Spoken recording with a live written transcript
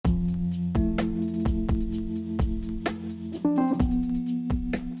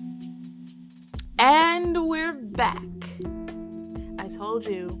back. I told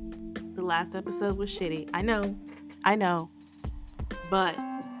you the last episode was shitty. I know. But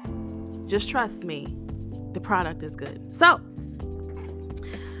just trust me, the product is good. So,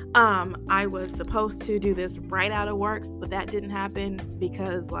 I was supposed to do this right out of work, but that didn't happen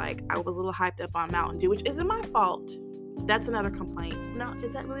because I was a little hyped up on Mountain Dew, which isn't my fault. That's another complaint. No,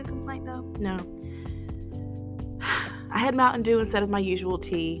 is that really a complaint though? No. I had Mountain Dew instead of my usual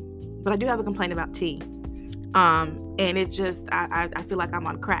tea, but I do have a complaint about tea. And it just, I feel like I'm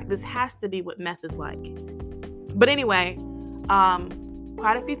on crack. This has to be what meth is like. But anyway,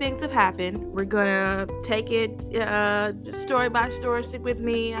 quite a few things have happened. We're gonna take it story by story. Stick with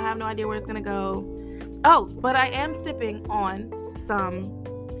me. I have no idea where it's gonna go. Oh, but I am sipping on some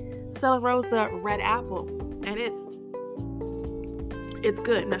Stella Rosa Red Apple, and it's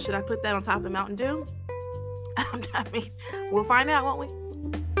good. Now, should I put that on top of Mountain Dew? I mean, we'll find out, won't we?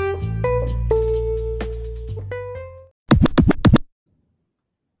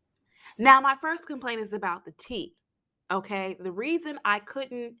 Now, my first complaint is about the tea. Okay, the reason I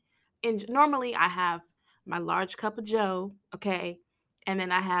couldn't, normally I have my large cup of Joe, okay, and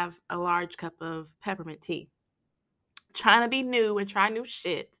then I have a large cup of peppermint tea. Trying to be new and try new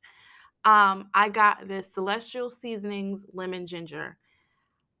shit. I got this Celestial Seasonings Lemon Ginger.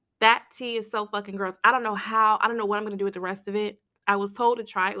 That tea is so fucking gross. I don't know what I'm going to do with the rest of it. I was told to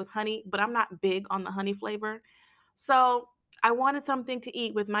try it with honey, but I'm not big on the honey flavor. So I wanted something to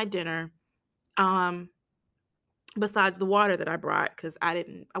eat with my dinner. Besides the water that I brought, because I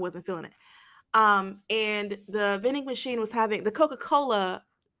wasn't feeling it. And the Coca-Cola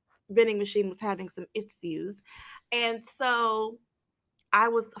vending machine was having some issues. And so I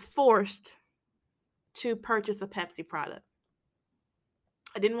was forced to purchase a Pepsi product.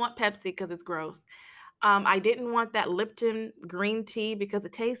 I didn't want Pepsi because it's gross. I didn't want that Lipton green tea because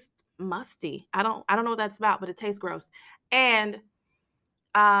it tastes musty. I don't know what that's about, but it tastes gross. And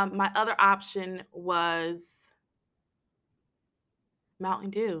my other option was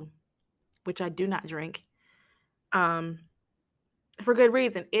Mountain Dew, which I do not drink, for good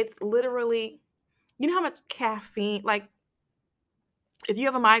reason. It's literally, you know how much caffeine, if you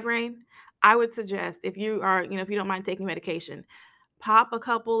have a migraine, I would suggest, if you don't mind taking medication, pop a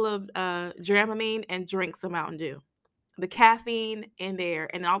couple of Dramamine and drink some Mountain Dew. The caffeine in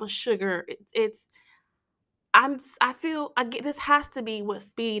there and all the sugar, this has to be what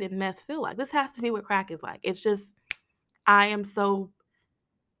speed and meth feel like. This has to be what crack is like. It's just, I am so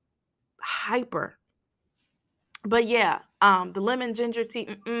hyper. But yeah, the lemon ginger tea,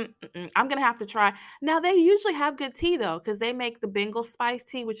 I'm gonna have to try. Now, they usually have good tea though, because they make the Bengal spice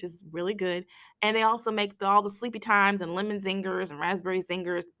tea, which is really good, and they also make all the sleepy times and lemon zingers and raspberry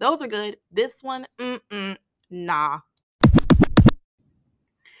zingers. Those are good. This one, nah.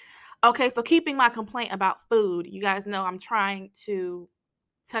 Okay, so keeping my complaint about food, you guys know I'm trying to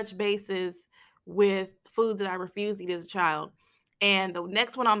touch bases with foods that I refused to eat as a child. And the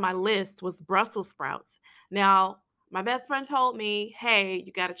next one on my list was Brussels sprouts. Now, my best friend told me, hey,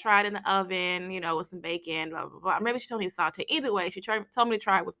 you got to try it in the oven, with some bacon, blah, blah, blah. Maybe she told me to saute. Either way, she told me to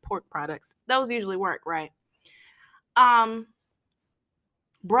try it with pork products. Those usually work, right?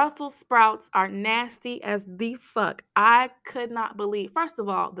 Brussels sprouts are nasty as the fuck. I could not believe, first of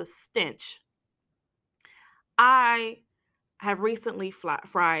all, the stench. I have recently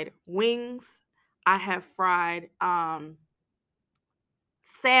fried wings. I have fried salmon.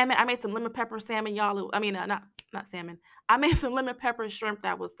 I made some lemon pepper salmon, y'all. I mean, not salmon. I made some lemon pepper shrimp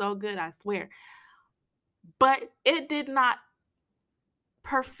that was so good, I swear. But it did not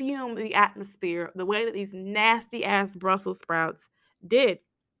perfume the atmosphere the way that these nasty ass Brussels sprouts did.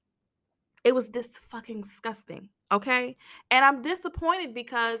 It was just fucking disgusting, okay? And I'm disappointed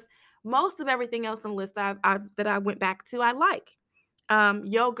because most of everything else on the list that I went back to, I like.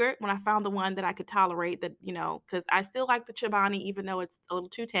 Yogurt, when I found the one that I could tolerate, that, because I still like the Chobani, even though it's a little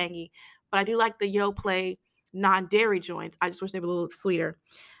too tangy, but I do like the Yoplait non-dairy joints. I just wish they were a little sweeter.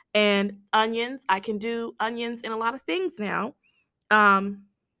 And onions, I can do onions in a lot of things now.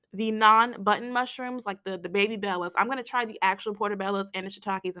 The non-button mushrooms, like the baby bellas, I'm going to try the actual portobellas and the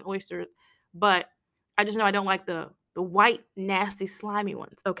shiitakes and oysters, but I just know I don't like the white, nasty, slimy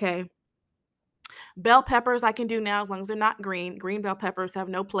ones, okay? Bell peppers I can do now as long as they're not green. Green bell peppers have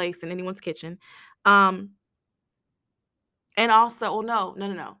no place in anyone's kitchen. And also, no.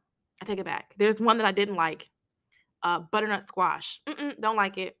 I take it back. There's one that I didn't like. Butternut squash. Don't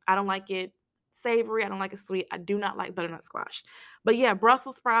like it. I don't like it savory. I don't like it sweet. I do not like butternut squash. But yeah,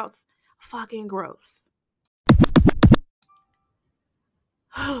 Brussels sprouts, fucking gross.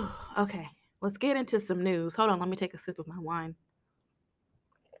 Okay, let's get into some news. Hold on, let me take a sip of my wine.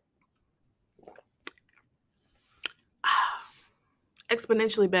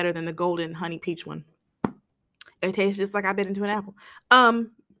 exponentially better than the golden honey peach one. It tastes just like I bit into an apple.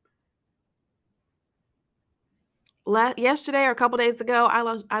 Um, Yesterday or a couple days ago,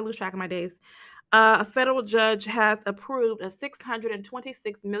 I lose track of my days. A federal judge has approved a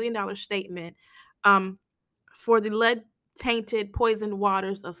 $626 million statement um, for the lead tainted poisoned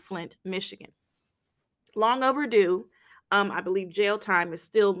waters of Flint, Michigan. Long overdue. I believe jail time is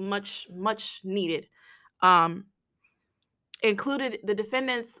still much needed. Um, Included, the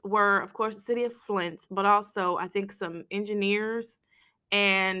defendants were, of course, the city of Flint, but also I think some engineers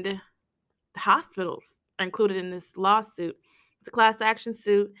and hospitals are included in this lawsuit. It's a class action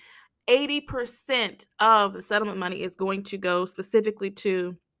suit. 80% of the settlement money is going to go specifically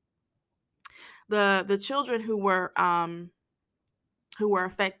to the children who were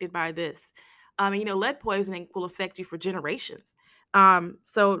affected by this. Lead poisoning will affect you for generations.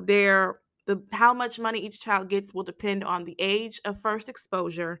 So the how much money each child gets will depend on the age of first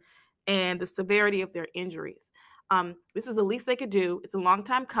exposure and the severity of their injuries. This is the least they could do. It's a long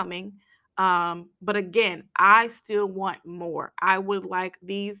time coming. But again, I still want more. I would like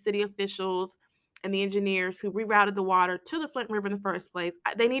these city officials and the engineers who rerouted the water to the Flint River in the first place.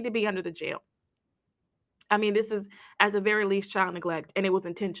 They need to be under the jail. I mean, this is at the very least child neglect, and it was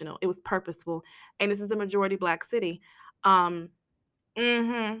intentional. It was purposeful, and this is a majority Black city. Um,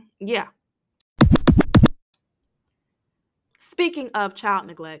 yeah. Speaking of child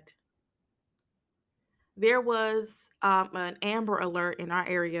neglect, there was an Amber Alert in our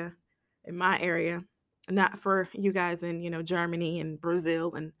area, in my area, not for you guys in Germany and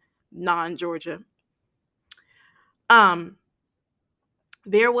Brazil and non-Georgia. Um,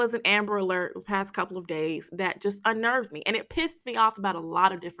 there was an Amber Alert the past couple of days that just unnerved me, and it pissed me off about a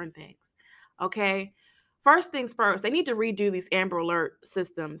lot of different things. Okay. First things first, they need to redo these Amber Alert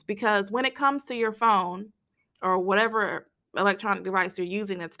systems because when it comes to your phone or whatever electronic device you're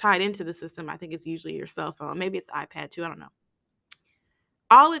using that's tied into the system, I think it's usually your cell phone. Maybe it's iPad too. I don't know.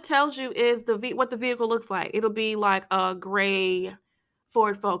 All it tells you is what the vehicle looks like. It'll be like a gray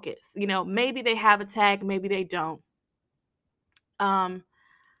Ford Focus. Maybe they have a tag, maybe they don't.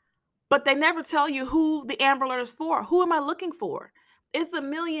 But they never tell you who the Amber Alert is for. Who am I looking for? It's a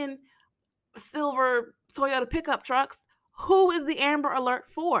million silver Toyota pickup trucks. Who is the Amber Alert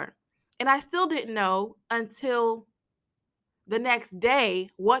for? And I still didn't know until the next day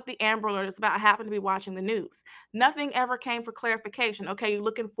what the Amber Alert is about. I happened to be watching the news. Nothing ever came for clarification. Okay, you're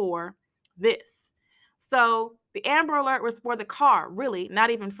looking for this. So the Amber Alert was for the car, really, not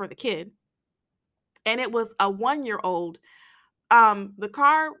even for the kid. And it was a 1-year-old. The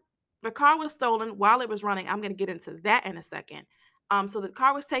car was stolen while it was running. I'm going to get into that in a second. So the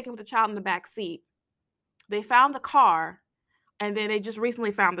car was taken with the child in the back seat. They found the car, and then they just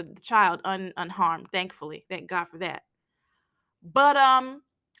recently found the child unharmed. Thankfully, thank God for that. But I'm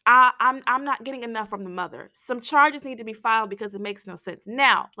not getting enough from the mother. Some charges need to be filed because it makes no sense.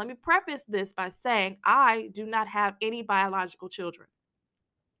 Now, let me preface this by saying I do not have any biological children.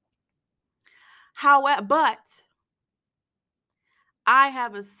 However, but I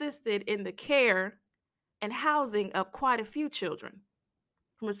have assisted in the care and housing of quite a few children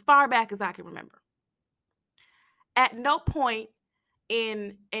from as far back as I can remember. At no point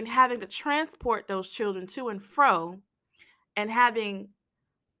in having to transport those children to and fro and having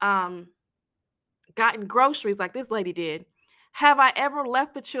gotten groceries like this lady did, have I ever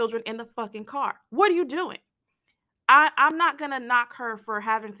left the children in the fucking car. What are you doing? I'm not gonna knock her for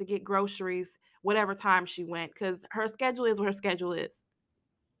having to get groceries whatever time she went, because her schedule is what her schedule is.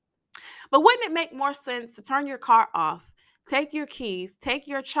 But wouldn't it make more sense to turn your car off, take your keys, take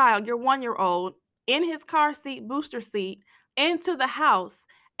your child, your 1-year-old, in his car seat, booster seat, into the house,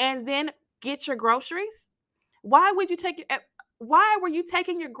 and then get your groceries? Why would you take your why were you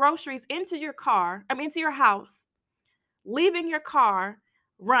taking your groceries into your car, into your house, leaving your car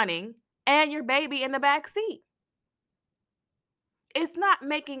running, and your baby in the back seat? It's not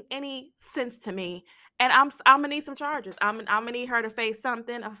making any sense to me. And I'm gonna need some charges. I'm gonna need her to face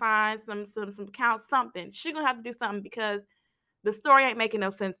something, a fine, some count, something. She's gonna have to do something because the story ain't making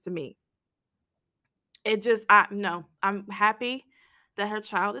no sense to me. It just I no. I'm happy that her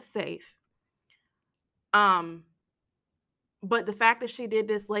child is safe. Um, but the fact that she did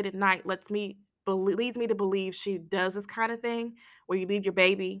this late at night leads me to believe she does this kind of thing where you leave your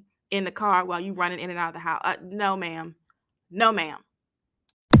baby in the car while you running in and out of the house. No, ma'am. No, ma'am.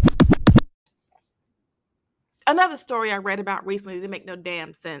 Another story I read about recently didn't make no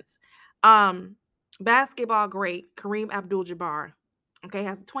damn sense. Um, Basketball great Kareem Abdul-Jabbar, okay,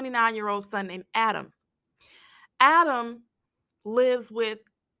 has a 29-year-old son named Adam. Adam lives with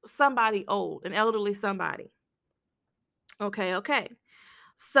somebody old, an elderly somebody. Okay.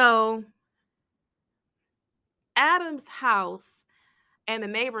 So Adam's house and the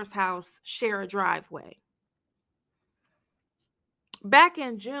neighbor's house share a driveway. Back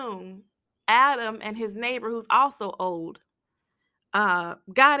in June, Adam and his neighbor, who's also old,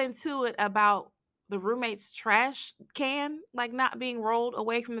 got into it about the roommate's trash can like not being rolled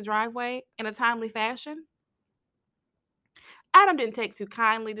away from the driveway in a timely fashion. Adam didn't take too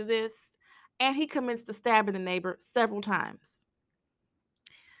kindly to this, and he commenced to stabbing the neighbor several times.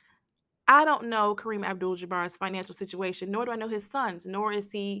 I don't know Kareem Abdul-Jabbar's financial situation, nor do I know his sons, nor is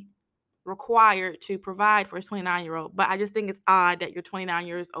he required to provide for his 29-year-old. But I just think it's odd that you're 29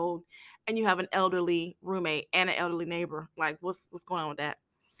 years old and you have an elderly roommate and an elderly neighbor. Like, what's going on with that?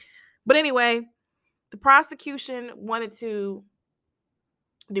 But anyway, the prosecution wanted to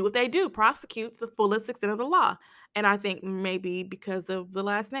do what they do, prosecute to the fullest extent of the law. And I think maybe because of the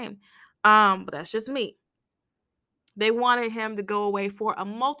last name. But that's just me. They wanted him to go away for a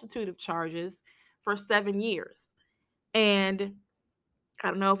multitude of charges for 7 years. And I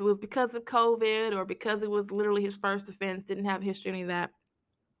don't know if it was because of COVID or because it was literally his first offense, didn't have history, any of that.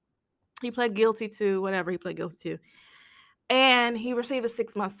 He pled guilty to whatever he pled guilty to. And he received a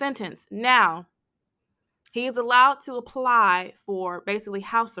 6-month sentence. Now, he is allowed to apply for basically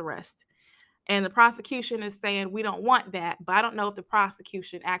house arrest. And the prosecution is saying, we don't want that. But I don't know if the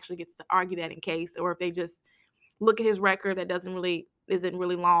prosecution actually gets to argue that in case, or if they just look at his record that isn't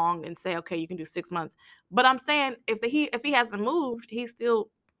really long and say, okay, you can do 6 months. But I'm saying if he hasn't moved, he still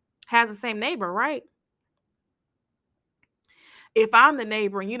has the same neighbor, right? If I'm the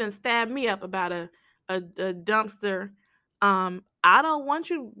neighbor and you done stab me up about a dumpster, I don't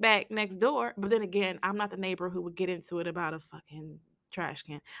want you back next door. But then again, I'm not the neighbor who would get into it about a fucking trash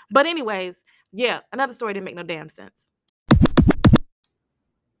can. But anyways, yeah, another story didn't make no damn sense.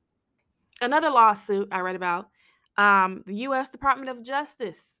 Another lawsuit I read about, the U.S. Department of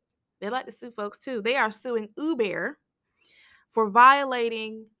Justice. They like to sue folks too. They are suing Uber for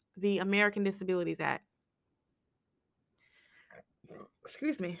violating the American Disabilities Act.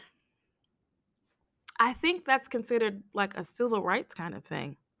 Excuse me. I think that's considered like a civil rights kind of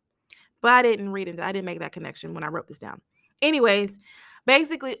thing. But I didn't read it. I didn't make that connection when I wrote this down. Anyways,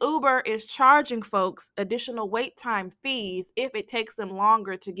 basically, Uber is charging folks additional wait time fees if it takes them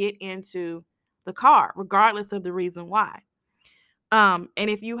longer to get into the car, regardless of the reason why. And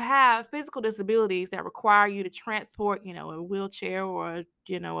if you have physical disabilities that require you to transport, a wheelchair or,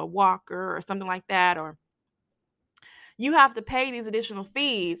 a walker or something like that, or you have to pay these additional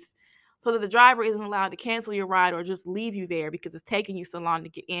fees so that the driver isn't allowed to cancel your ride or just leave you there because it's taking you so long to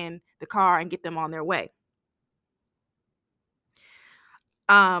get in the car and get them on their way.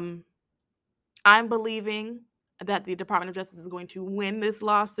 I'm believing that the Department of Justice is going to win this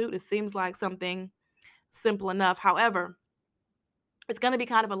lawsuit. It seems like something simple enough. However, it's going to be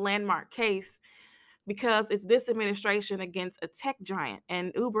kind of a landmark case because it's this administration against a tech giant,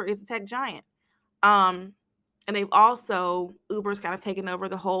 and Uber is a tech giant. And they've also, Uber's kind of taken over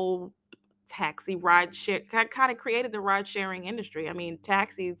the whole taxi ride share, kind of created the ride sharing industry. I mean,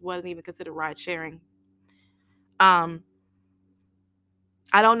 taxis wasn't even considered ride sharing.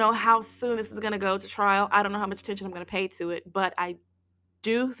 I don't know how soon this is going to go to trial. I don't know how much attention I'm going to pay to it, but I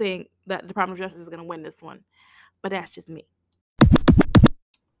do think that the Department of Justice is going to win this one. But that's just me.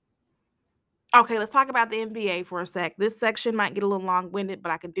 Okay, let's talk about the NBA for a sec. This section might get a little long-winded,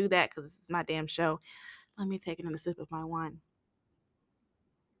 but I can do that because this is my damn show. Let me take another sip of my wine.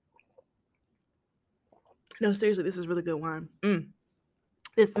 No, seriously, this is really good wine.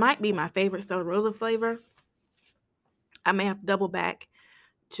 This might be my favorite Stella Rosa flavor. I may have to double back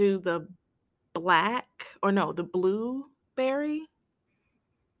to the the blueberry.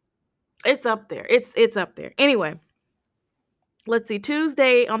 It's up there. It's up there. Anyway, let's see.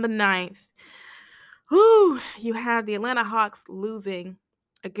 Tuesday on the 9th. You have the Atlanta Hawks losing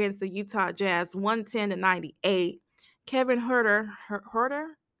against the Utah Jazz 110-98. Kevin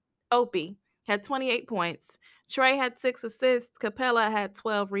Opie had 28 points. Trey had 6 assists. Capella had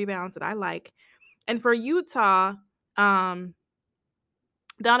 12 rebounds that I like. And for Utah, Donovan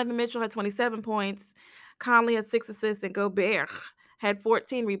Mitchell had 27 points. Conley had 6 assists, and Gobert had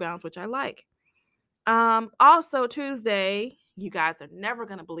 14 rebounds, which I like. Also Tuesday, you guys are never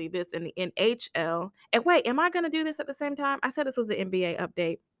going to believe this, in the NHL. And wait, am I going to do this at the same time? I said this was the NBA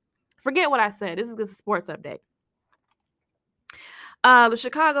update. Forget what I said. This is just a sports update. The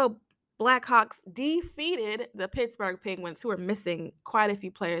Chicago Blackhawks defeated the Pittsburgh Penguins, who are missing quite a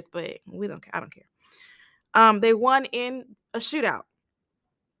few players, but I don't care. They won in a shootout.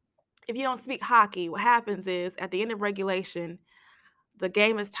 If you don't speak hockey, what happens is at the end of regulation, the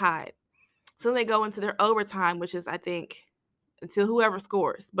game is tied. So they go into their overtime, which is, I think, until whoever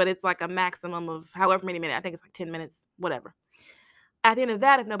scores. But it's like a maximum of however many minutes. I think it's like 10 minutes, whatever. At the end of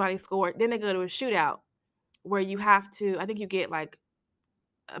that, if nobody scored, then they go to a shootout where you have to, I think you get like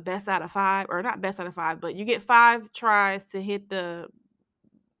a best out of 5, or not best out of 5, but you get 5 tries to hit the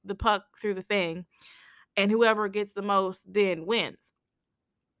puck through the thing, and whoever gets the most then wins.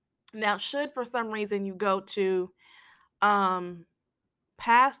 Now, should for some reason you go to um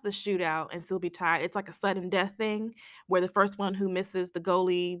past the shootout and still be tied, it's like a sudden death thing where the first one who misses the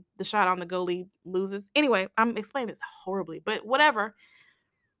shot on the goalie loses. Anyway, I'm explaining this horribly, but whatever.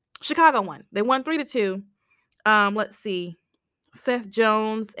 Chicago won. They won 3-2. Let's see. Seth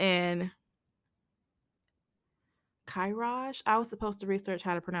Jones and Kairaj. I was supposed to research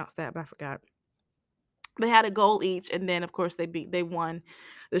how to pronounce that, but I forgot. They had a goal each, and then of course they won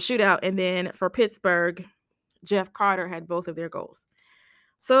the shootout. And then for Pittsburgh, Jeff Carter had both of their goals.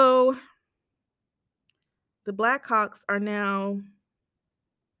 So the Blackhawks are now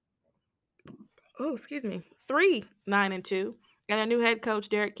 3-9-2, and their new head coach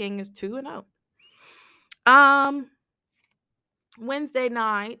Derek King is 2-0. Wednesday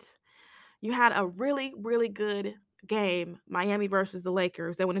night, you had a really, really good game, Miami versus the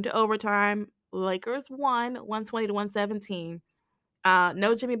Lakers. They went into overtime. Lakers won 120-117.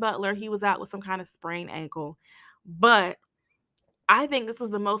 No Jimmy Butler. He was out with some kind of sprained ankle. But I think this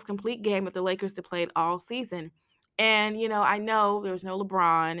was the most complete game that the Lakers have played all season. And, I know there was no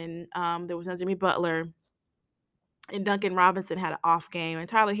LeBron and there was no Jimmy Butler. And Duncan Robinson had an off game. And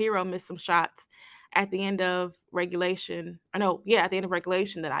Tyler Hero missed some shots at the end of regulation. At the end of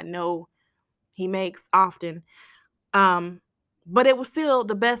regulation that I know he makes often. But it was still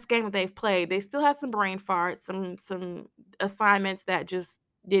the best game that they've played. They still had some brain farts, some assignments that just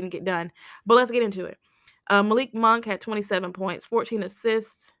didn't get done. But let's get into it. Malik Monk had 27 points, 14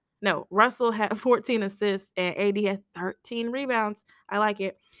 assists. No, Russell had 14 assists, and AD had 13 rebounds. I like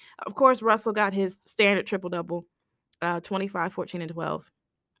it. Of course, Russell got his standard triple-double, 25, 14, and 12.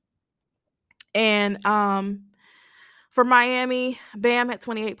 And for Miami, Bam had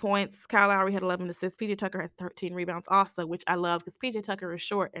 28 points. Kyle Lowry had 11 assists. PJ Tucker had 13 rebounds also, which I love because PJ Tucker is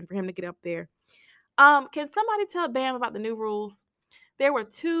short, and for him to get up there. Can somebody tell Bam about the new rules? There were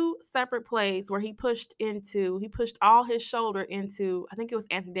 2 separate plays where he pushed all his shoulder into, I think it was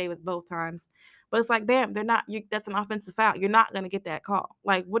Anthony Davis both times. But it's like, Bam, that's an offensive foul. You're not going to get that call.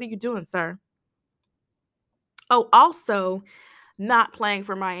 Like, what are you doing, sir? Oh, also not playing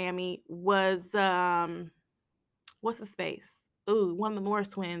for Miami was, what's his face? Ooh, one of the Morris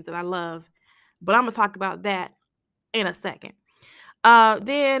twins that I love. But I'm going to talk about that in a second.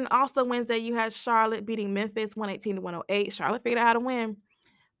 Then also Wednesday, you had Charlotte beating Memphis 118-108. Charlotte figured out how to win.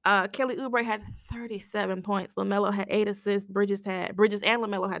 Kelly Oubre had 37 points. LaMelo had 8 assists. Bridges and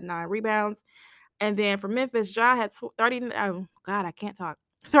LaMelo had 9 rebounds. And then for Memphis, Ja had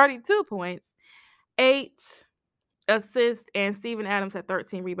 32 points, 8 assists, and Steven Adams had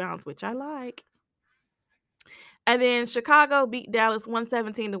 13 rebounds, which I like. And then Chicago beat Dallas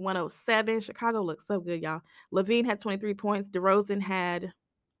 117-107. Chicago looks so good, y'all. LaVine had 23 points. DeRozan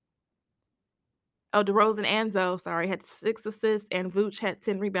and Zoe, had 6 assists, and Vooch had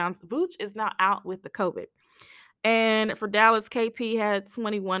 10 rebounds. Vooch is not out with the COVID. And for Dallas, KP had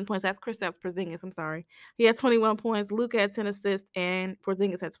 21 points. That's Kristaps Porzingis. I'm sorry. He had 21 points. Luka had 10 assists, and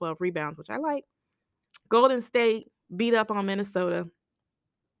Porzingis had 12 rebounds, which I like. Golden State beat up on Minnesota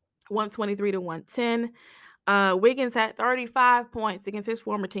 123-110. Wiggins had 35 points against his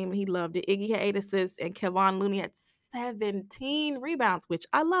former team, and he loved it. Iggy had 8 assists, and Kevon Looney had 17 rebounds, which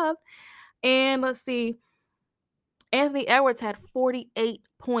I love. And let's see. Anthony Edwards had 48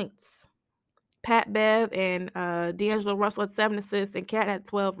 points. Pat Bev and D'Angelo Russell had 7 assists, and Cat had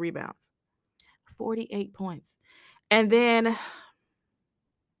 12 rebounds. 48 points. And then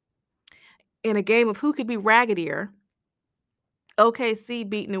in a game of who could be raggedier, OKC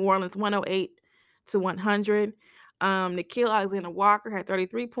beat New Orleans 108-100. Nickeil Alexander-Walker had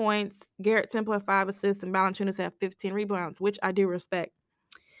 33 points. Garrett Temple had 5 assists, and Valanciunas had 15 rebounds, which I do respect.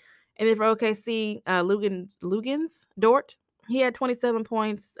 And then for OKC, Lugans Dort, he had 27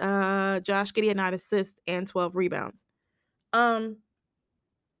 points. Josh Giddey had 9 assists and 12 rebounds. So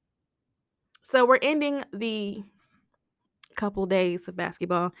we're ending the couple days of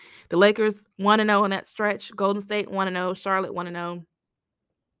basketball. The Lakers 1-0 in that stretch. Golden State 1-0. Charlotte 1-0.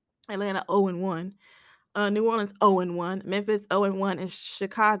 Atlanta 0-1. New Orleans 0-1. Memphis 0-1. And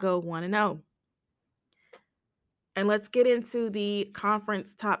Chicago 1-0. And let's get into the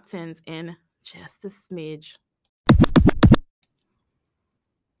conference top 10s in just a smidge.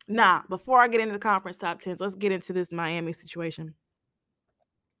 Nah, before I get into the conference top 10s, let's get into this Miami situation.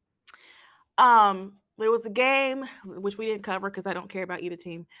 there was a game, which we didn't cover because I don't care about either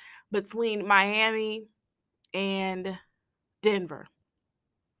team, between Miami and Denver,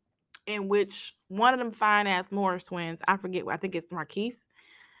 in which one of them fine ass Morris twins, I forget, I think it's Markeith,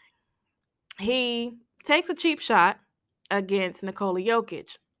 he takes a cheap shot against Nikola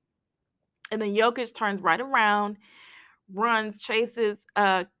Jokic. And then Jokic turns right around, runs, chases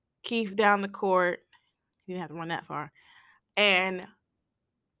Keith down the court. He didn't have to run that far. And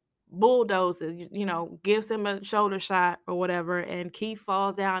bulldozes, gives him a shoulder shot or whatever. And Keith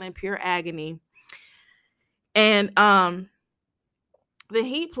falls down in pure agony. And the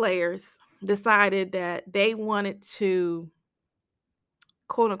Heat players decided that they wanted to,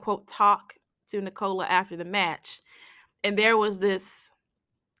 quote unquote, talk to Nikola after the match. And there was this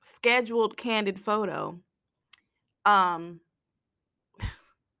scheduled candid photo of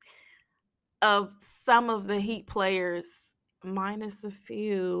some of the Heat players, minus a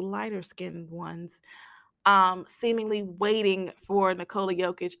few lighter skinned ones, seemingly waiting for Nikola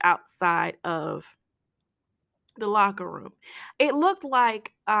Jokic outside of the locker room. It looked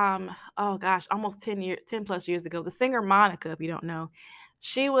like, oh gosh, almost 10 plus years ago, the singer Monica, if you don't know,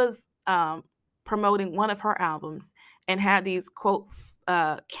 she was promoting one of her albums and had these, quote,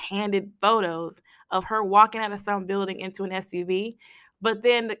 candid photos of her walking out of some building into an SUV. But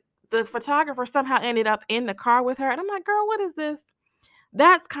then the photographer somehow ended up in the car with her. And I'm like, girl, what is this?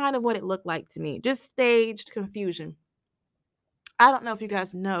 That's kind of what it looked like to me. Just staged confusion. I don't know if you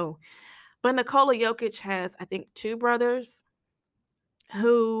guys know, but Nikola Jokic has, I think, two brothers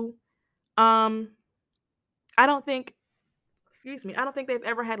who I don't think, I don't think they've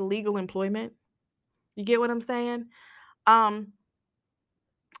ever had legal employment. You get what I'm saying?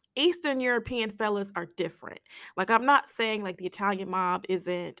 Eastern European fellas are different. Like, I'm not saying like the Italian mob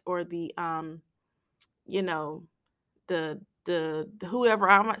isn't, or the you know, the whoever.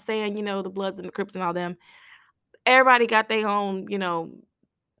 I'm not saying, the Bloods and the Crips and all them. Everybody got their own,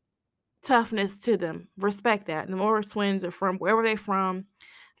 toughness to them. Respect that. And the Morris twins are from wherever they're from,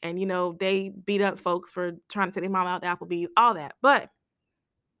 and they beat up folks for trying to take their mom out to Applebee's, all that. But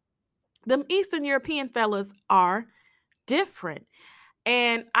them Eastern European fellas are different.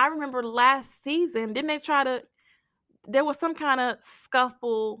 And I remember last season, didn't they there was some kind of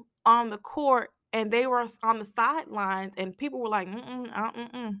scuffle on the court, and they were on the sidelines, and people were like,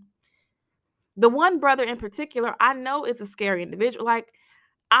 The one brother in particular, I know is a scary individual. Like,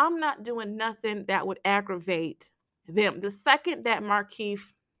 I'm not doing nothing that would aggravate them. The second that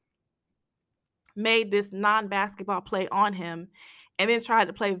Markeith made this non-basketball play on him and then tried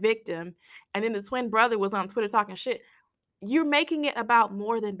to play victim, and then the twin brother was on Twitter talking shit, you're making it about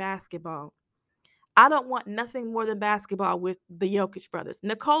more than basketball. I don't want nothing more than basketball with the Jokic brothers.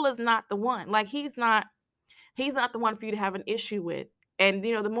 Nikola's not the one. Like, he's not the one for you to have an issue with. And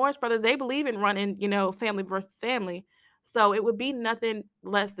the Morris brothers, they believe in running, family versus family. So it would be nothing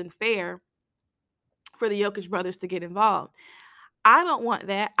less than fair for the Jokic brothers to get involved. I don't want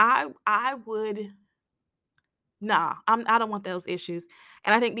that. I would, nah, I don't want those issues.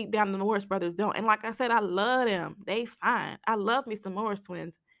 And I think deep down the Morris brothers don't. And like I said, I love them. They fine. I love me some Morris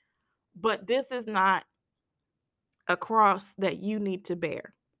twins. But this is not a cross that you need to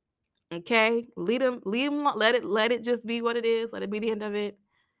bear. Okay? Lead them, let it just be what it is. Let it be the end of it.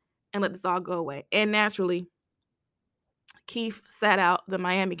 And let this all go away. And naturally, Keith sat out the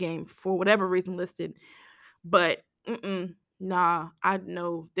Miami game for whatever reason listed. But nah, I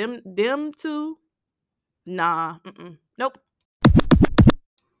know them two. Nah, nope.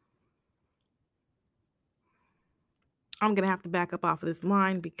 I'm gonna have to back up off of this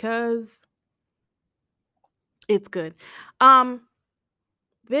line because it's good. Let's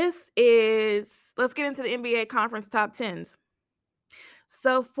get into the NBA conference top 10s.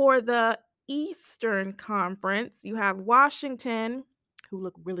 So for the Eastern Conference, you have Washington, who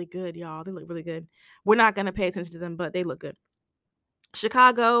look really good, y'all. They look really good. We're not gonna pay attention to them, but they look good.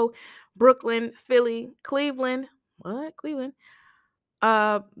 Chicago, Brooklyn, Philly, Cleveland. What? Cleveland?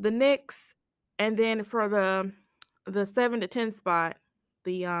 The Knicks, and then for the 7 to 10 spot,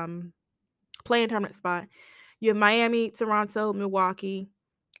 the play-in tournament spot, you have Miami, Toronto, Milwaukee,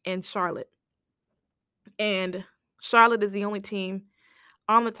 and Charlotte. And Charlotte is the only team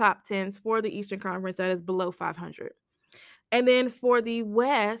on the top 10s for the Eastern Conference that is below 500. And then for the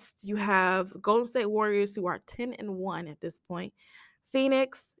West, you have Golden State Warriors, who are 10-1 at this point,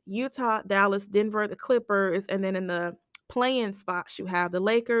 Phoenix, Utah, Dallas, Denver, the Clippers, and then in the play-in spots, you have the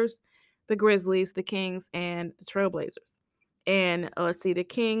Lakers, the Grizzlies, the Kings, and the Trailblazers. And let's see, the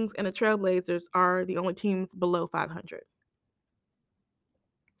Kings and the Trailblazers are the only teams below 500.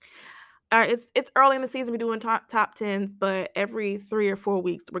 It's early in the season. We're doing top tens, but every 3 or 4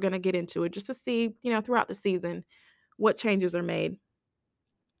 weeks we're gonna get into it just to see, throughout the season, what changes are made.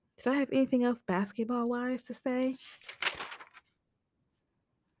 Did I have anything else basketball wise to say?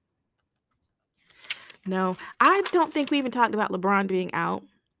 No, I don't think we even talked about LeBron being out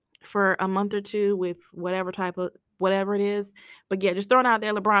for a month or two with whatever it is. But yeah, just throwing out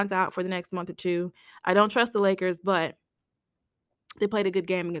there, LeBron's out for the next month or two. I don't trust the Lakers, but they played a good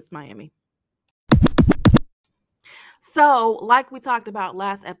game against Miami. So, like we talked about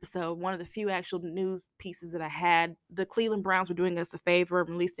last episode, one of the few actual news pieces that I had, the Cleveland Browns were doing us a favor of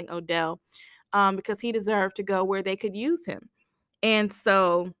releasing Odell, because he deserved to go where they could use him. And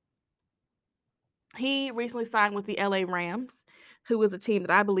so he recently signed with the LA Rams, who is a team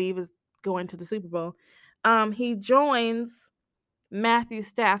that I believe is going to the Super Bowl. He joins Matthew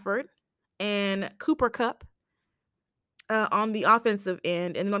Stafford and Cooper Cup on the offensive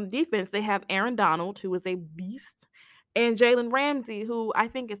end. And on the defense, they have Aaron Donald, who is a beast, and Jalen Ramsey, who I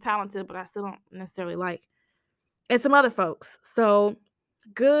think is talented, but I still don't necessarily like, and some other folks. So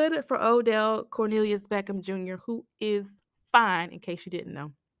good for Odell Cornelius Beckham Jr., who is fine, in case you didn't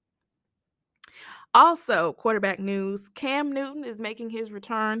know. Also, quarterback news, Cam Newton is making his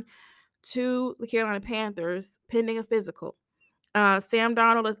return to the Carolina Panthers pending a physical. Sam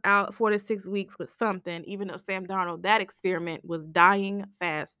Darnold is out 4 to 6 weeks with something, even though Sam Darnold, that experiment was dying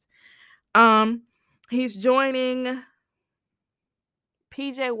fast. He's joining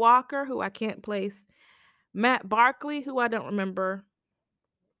PJ Walker, who I can't place, Matt Barkley, who I don't remember.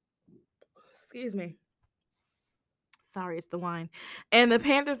 Excuse me. Sorry, it's the wine. And the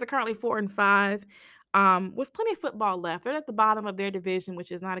Panthers are currently 4-5, with plenty of football left. They're at the bottom of their division,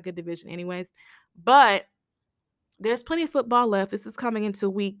 which is not a good division, anyways. But there's plenty of football left. This is coming into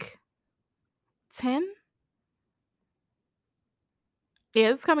week 10. Yeah,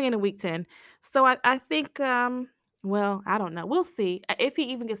 it's coming into week 10. So I think, well, I don't know. We'll see if he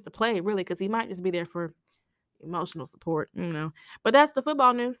even gets to play, really, because he might just be there for emotional support. But that's the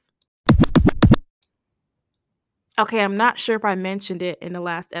football news. Okay, I'm not sure if I mentioned it in the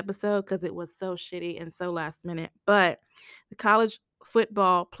last episode because it was so shitty and so last minute, but the college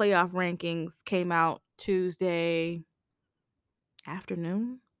football playoff rankings came out Tuesday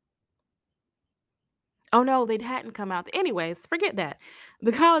afternoon. Oh no, they hadn't come out. Anyways, forget that.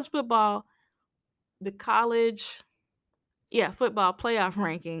 The college football, the college, yeah, football playoff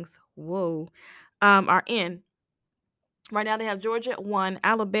rankings, whoa, are in. Right now they have Georgia at 1,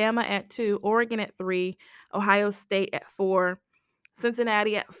 Alabama at 2, Oregon at 3, Ohio State at 4,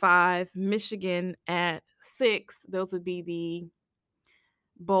 Cincinnati at 5, Michigan at 6. Those would be the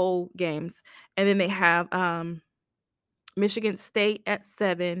bowl games. And then they have Michigan State at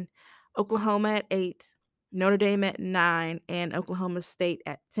 7, Oklahoma at 8, Notre Dame at 9, and Oklahoma State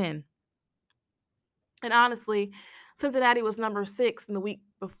at 10. And honestly, Cincinnati was number 6 in the week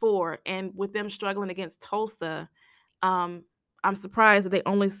before, and with them struggling against Tulsa, I'm surprised that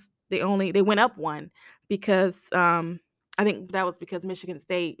they went up one because I think that was because Michigan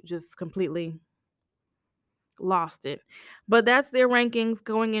State just completely lost it. But that's their rankings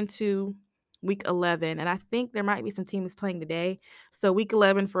going into week 11, and I think there might be some teams playing today. So week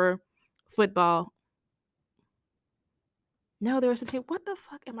 11 for football. No, there was some team. What the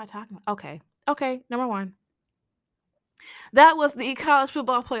fuck am I talking about? Okay, number 1. That was the college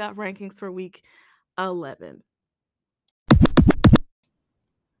football playoff rankings for week 11.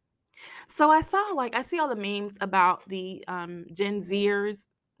 So I see all the memes about the Gen Zers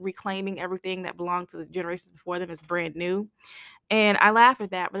reclaiming everything that belonged to the generations before them as brand new. And I laugh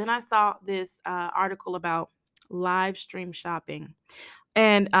at that. But then I saw this article about live stream shopping.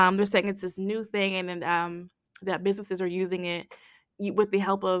 And they're saying it's this new thing, and then that businesses are using it with the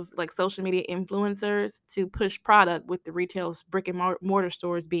help of like social media influencers to push product, with the retail brick and mortar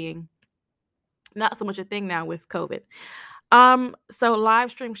stores being not so much a thing now with COVID. So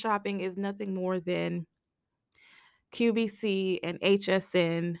live stream shopping is nothing more than QVC and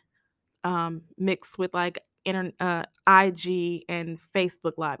HSN mixed with like IG and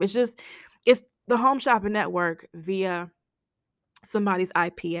Facebook Live. It's the Home Shopping Network via somebody's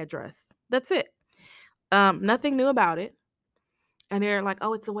IP address. That's it. Nothing new about it. And they're like,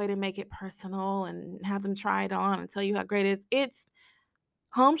 oh, it's a way to make it personal and have them try it on and tell you how great it is. It's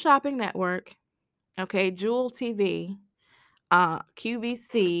Home Shopping Network, okay, Jewel TV,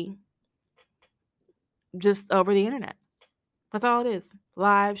 QVC, just over the internet. That's all it is.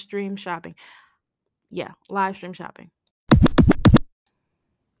 Live stream shopping. Yeah, live stream shopping.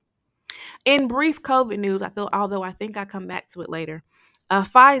 In brief COVID news, although I think I come back to it later,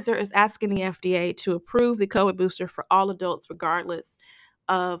 Pfizer is asking the FDA to approve the COVID booster for all adults, regardless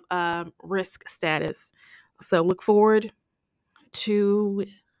of risk status. So look forward to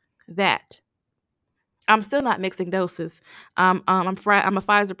that. I'm still not mixing doses. I'm a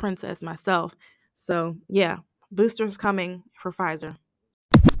Pfizer princess myself. So yeah, boosters coming for Pfizer.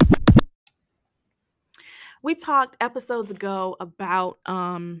 We talked episodes ago about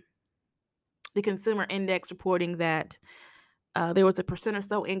the consumer index reporting that there was a percent or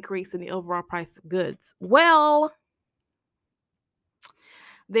so increase in the overall price of goods. Well,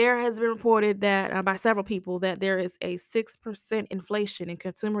 there has been reported that by several people that there is a 6% inflation in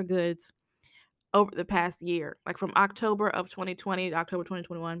consumer goods over the past year, like from October of 2020 to October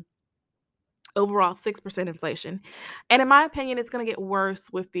 2021. Overall, 6% inflation. And in my opinion, it's going to get worse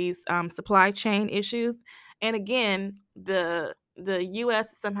with these supply chain issues. And again, the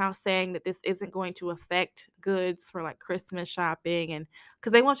US is somehow saying that this isn't going to affect goods for like Christmas shopping, and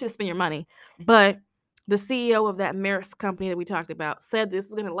because they want you to spend your money. But the CEO of that Maersk company that we talked about said this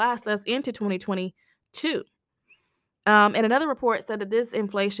is going to last us into 2022. And another report said that this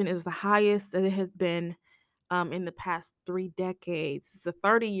inflation is the highest that it has been in the past 3 decades. It's a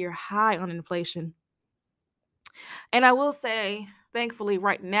 30-year high on inflation. And I will say, thankfully,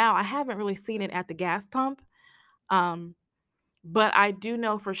 right now, I haven't really seen it at the gas pump. Um, but I do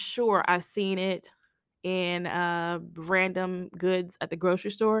know for sure I've seen it in random goods at the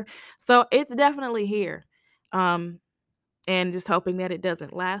grocery store. So it's definitely here. Um, and just hoping that it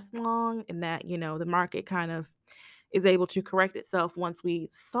doesn't last long and that, the market kind of is able to correct itself once we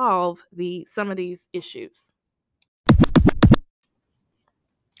solve some of these issues.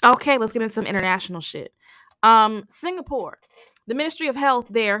 Okay, let's get into some international shit. Singapore. The Ministry of Health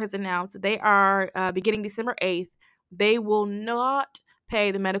there has announced that they are beginning December 8th. They will not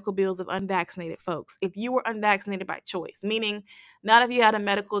pay the medical bills of unvaccinated folks. If you were unvaccinated by choice, meaning not if you had a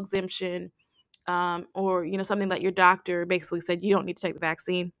medical exemption or something that your doctor basically said you don't need to take the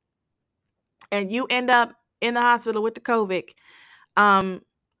vaccine, and you end up in the hospital with the COVID, um,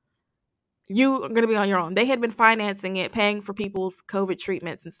 you are going to be on your own. They had been financing it, paying for people's COVID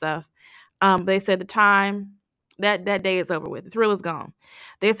treatments and stuff. They said the time that day is over with. The thrill is gone.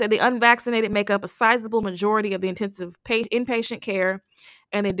 They said the unvaccinated make up a sizable majority of the intensive inpatient care,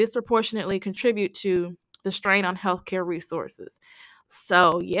 and they disproportionately contribute to the strain on healthcare resources.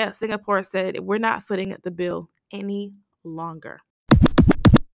 So, yeah, Singapore said we're not footing the bill any longer.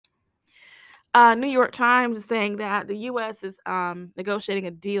 New York Times is saying that the U.S. is negotiating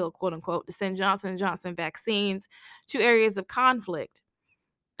a deal, quote unquote, to send Johnson & Johnson vaccines to areas of conflict.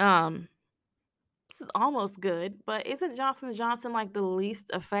 This is almost good, but isn't Johnson & Johnson like the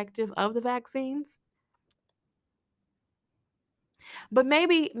least effective of the vaccines? But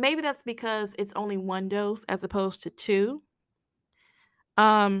maybe that's because it's only one dose as opposed to two.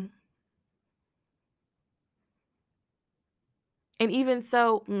 Um, and even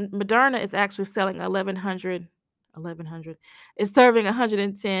so, Moderna is actually selling 1,100 is serving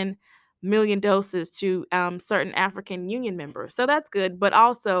 110 million doses to certain African Union members. So that's good, but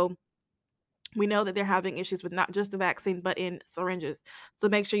also we know that they're having issues with not just the vaccine, but in syringes. So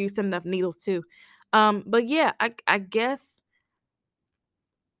make sure you send enough needles too. But yeah, I guess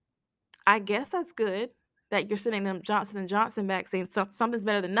that's good that you're sending them Johnson & Johnson vaccines. So something's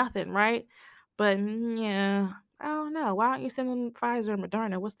better than nothing, right? But yeah, I don't know. Why don't you send them Pfizer and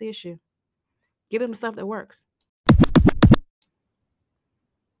Moderna? What's the issue? Get them stuff that works.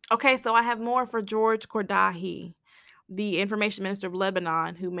 Okay, so I have more for George Kordahi, the information minister of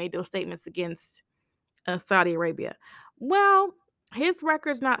Lebanon, who made those statements against Saudi Arabia. Well, his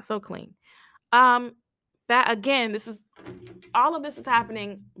record's not so clean. That again, all of this is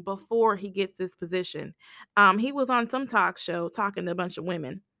happening before he gets this position. He was on some talk show talking to a bunch of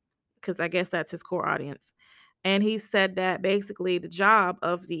women because I guess that's his core audience. And he said that basically the job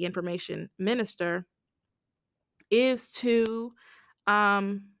of the information minister is to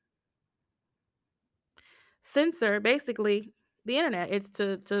censor basically the internet. It's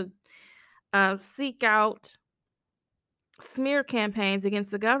to seek out smear campaigns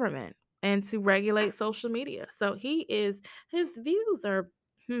against the government and to regulate social media. So his views are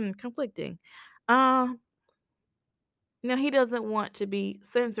conflicting. Uh, Now he doesn't want to be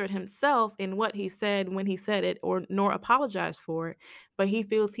censored himself in what he said when he said it, or nor apologize for it, but he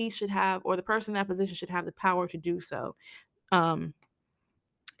feels he should have, or the person in that position should have the power to do so. Um,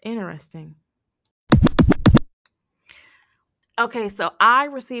 Interesting. Okay, so I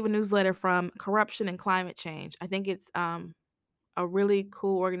receive a newsletter from Corruption and Climate Change. I think it's a really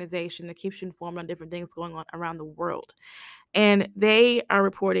cool organization that keeps you informed on different things going on around the world. And they are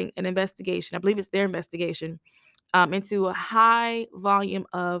reporting an investigation. I believe it's their investigation into a high volume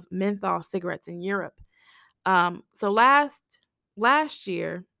of menthol cigarettes in Europe. So last last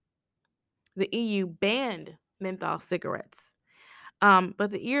year, the EU banned menthol cigarettes.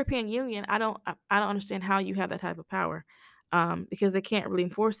 But the European Union, I don't understand how you have that type of power, because they can't really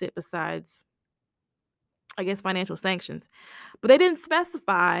enforce it besides, I guess, financial sanctions. But they didn't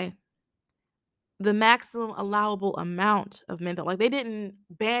specify the maximum allowable amount of menthol. Like, they didn't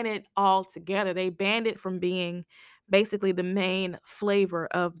ban it altogether. They banned it from being basically the main flavor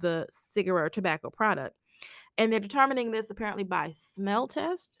of the cigarette or tobacco product. And they're determining this apparently by smell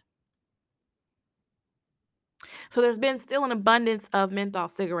test. So there's been still an abundance of menthol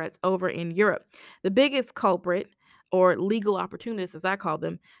cigarettes over in Europe. The biggest culprit, or legal opportunist as I call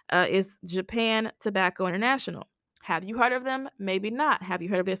them, is Japan Tobacco International. Have you heard of them? Maybe not. Have you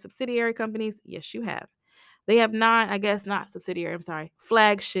heard of their subsidiary companies? Yes, you have. They have 9, I guess not subsidiary, I'm sorry,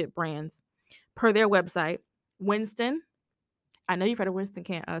 flagship brands per their website. Winston, I know you've heard of Winston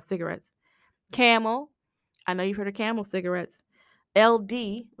cigarettes. Camel, I know you've heard of Camel cigarettes.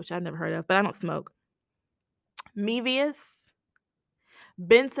 LD, which I've never heard of, but I don't smoke. Mevius,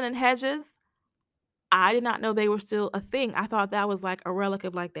 Benson and Hedges. I did not know they were still a thing. I thought that was like a relic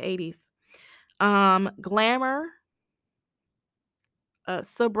of like the 80s. Glamour,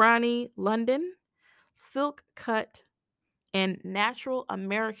 Sobrani London, Silk Cut, and Natural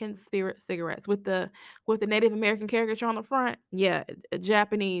American Spirit cigarettes with the Native American caricature on the front. Yeah, a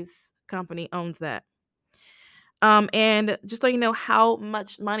Japanese company owns that. And just so you know how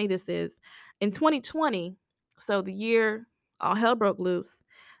much money this is, in 2020, so the year all hell broke loose,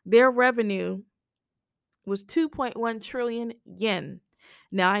 their revenue was 2.1 trillion yen.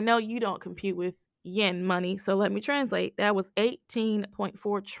 Now, I know you don't compute with yen money, so let me translate. That was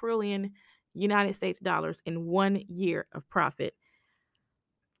 18.4 trillion United States dollars in 1 year of profit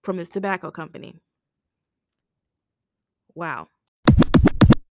from this tobacco company. Wow.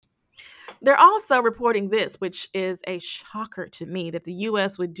 They're also reporting this, which is a shocker to me, that the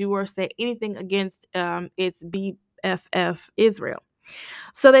U.S. would do or say anything against its BFF Israel.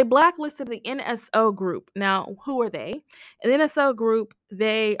 So they blacklisted the NSO group. Now, who are they? An NSO group,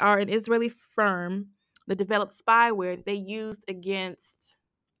 they are an Israeli firm that developed spyware that they used against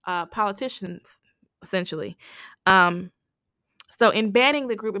politicians, essentially. Um, so in banning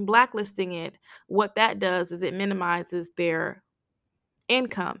the group and blacklisting it, what that does is it minimizes their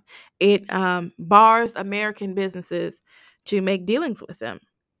income. It bars American businesses to make dealings with them.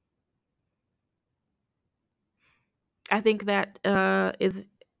 I think that is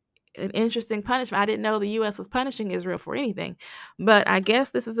an interesting punishment. I didn't know the U.S. was punishing Israel for anything, but I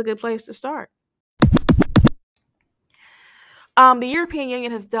guess this is a good place to start. The European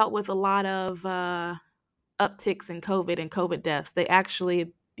Union has dealt with a lot of upticks in COVID and COVID deaths.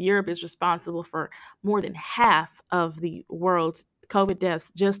 Europe is responsible for more than half of the world's COVID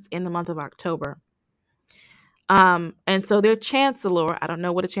deaths just in the month of October. And so their chancellor, I don't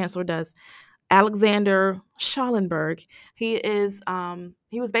know what a chancellor does, Alexander Schallenberg, he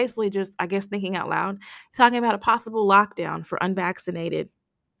was basically just, I guess, thinking out loud, talking about a possible lockdown for unvaccinated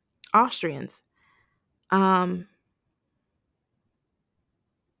Austrians. Um,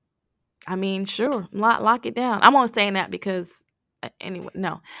 I mean, sure, lock it down. I'm only saying that because, anyway,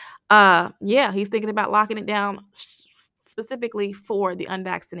 no. Yeah, he's thinking about locking it down specifically for the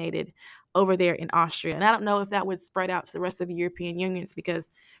unvaccinated over there in Austria. And I don't know if that would spread out to the rest of the European unions, because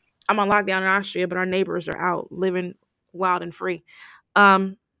I'm on lockdown in Austria, but our neighbors are out living wild and free.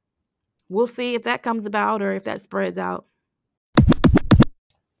 Um, we'll see if that comes about or if that spreads out.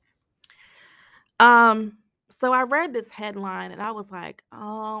 Um, so I read this headline and I was like,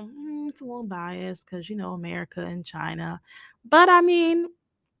 it's a little biased because, America and China. But I mean,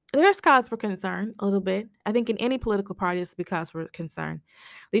 there's cause for concern a little bit. I think in any political party, it's because for concern.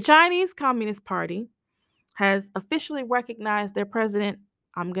 The Chinese Communist Party has officially recognized their president,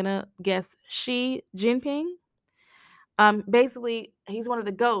 I'm going to guess, Xi Jinping. Basically, he's one of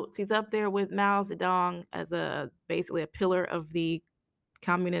the goats. He's up there with Mao Zedong as basically a pillar of the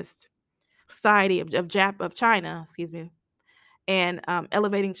Communist Society of China, excuse me, and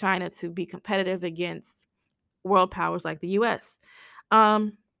elevating China to be competitive against world powers like the U.S.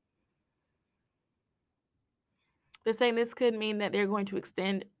 Um, they're saying this could mean that they're going to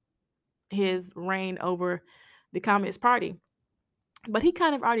extend his reign over the Communist Party. But he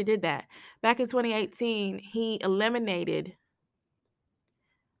kind of already did that. Back in 2018, he eliminated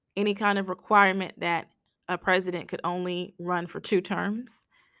any kind of requirement that a president could only run for 2 terms.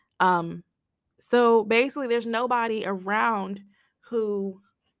 Um, so basically, there's nobody around who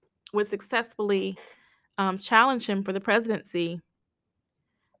would successfully challenge him for the presidency.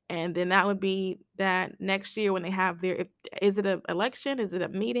 And then that would be that next year when they have is it an election? Is it a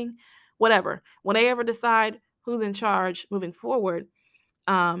meeting? Whatever. When they ever decide who's in charge moving forward,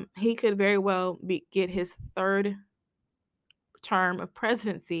 he could very well get his third term of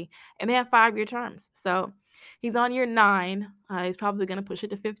presidency, and they have 5-year terms. So he's on year 9. He's probably going to push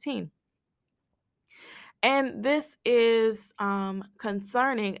it to 15. And this is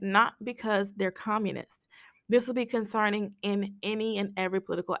concerning not because they're communists. This will be concerning in any and every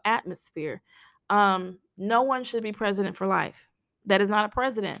political atmosphere. No one should be president for life. That is not a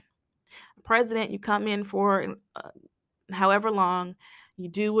president. A president, you come in for however long, you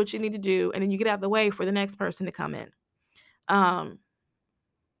do what you need to do, and then you get out of the way for the next person to come in. I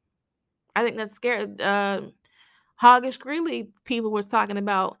think that's scary. Hoggish Greeley people was talking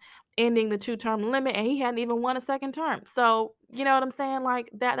about ending the 2-term limit, and he hadn't even won a second term. So you know what I'm saying? Like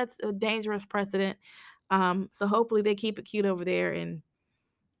that's a dangerous precedent. So hopefully they keep it cute over there, and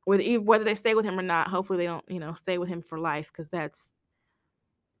whether they stay with him or not, hopefully they don't, stay with him for life, because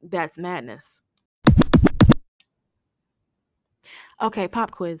that's madness. Okay,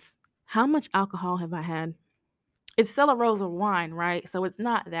 pop quiz. How much alcohol have I had? It's Stella Rosa wine, right? So it's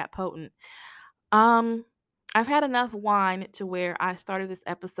not that potent. Um, I've had enough wine to where I started this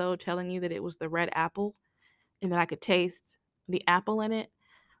episode telling you that it was the red apple and that I could taste the apple in it.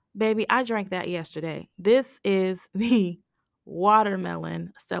 Baby, I drank that yesterday. This is the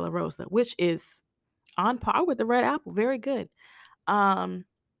watermelon Stella Rosa, which is on par with the red apple. Very good. Um,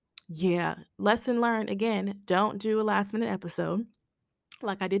 yeah, lesson learned again, don't do a last minute episode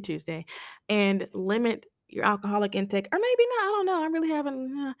like I did Tuesday, and limit your alcoholic intake, or maybe not. I don't know. I really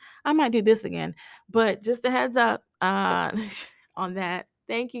haven't. I might do this again, but just a heads up on that.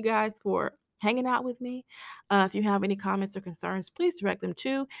 Thank you guys for hanging out with me. If you have any comments or concerns, please direct them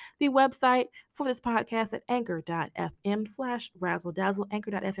to the website for this podcast at anchor.fm/razzle dazzle,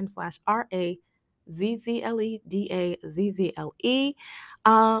 anchor.fm/RAZZLEDAZZLE.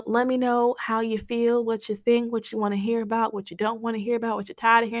 Let me know how you feel, what you think, what you want to hear about, what you don't want to hear about, what you're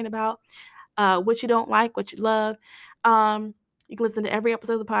tired of hearing about, what you don't like, what you love. You can listen to every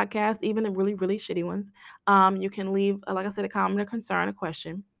episode of the podcast, even the really, really shitty ones. You can leave, like I said, a comment, a concern, a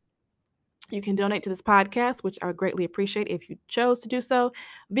question. You can donate to this podcast, which I would greatly appreciate if you chose to do so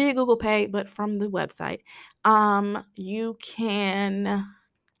via Google Pay, but from the website. You can,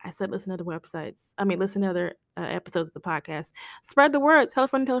 I said listen to the websites. Listen to other episodes of the podcast. Spread the word. Tell a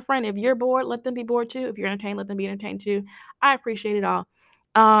friend, tell a friend. If you're bored, let them be bored too. If you're entertained, let them be entertained too. I appreciate it all.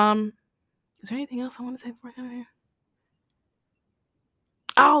 Is there anything else I want to say before I come here?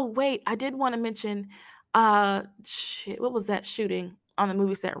 Oh, wait, I did want to mention, what was that shooting on the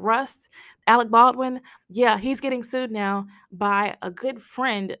movie set? Rust, Alec Baldwin. Yeah, he's getting sued now by a good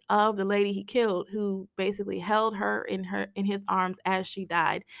friend of the lady he killed, who basically held her in his arms as she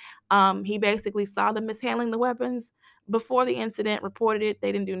died. He basically saw them mishandling the weapons before the incident, reported it.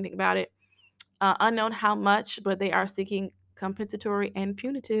 They didn't do anything about it. Unknown how much, but they are seeking compensatory and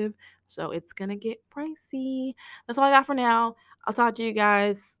punitive. So it's gonna get pricey. That's all I got for now. I'll talk to you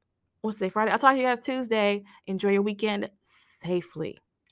guys. What's today? Friday. I'll talk to you guys Tuesday. Enjoy your weekend safely.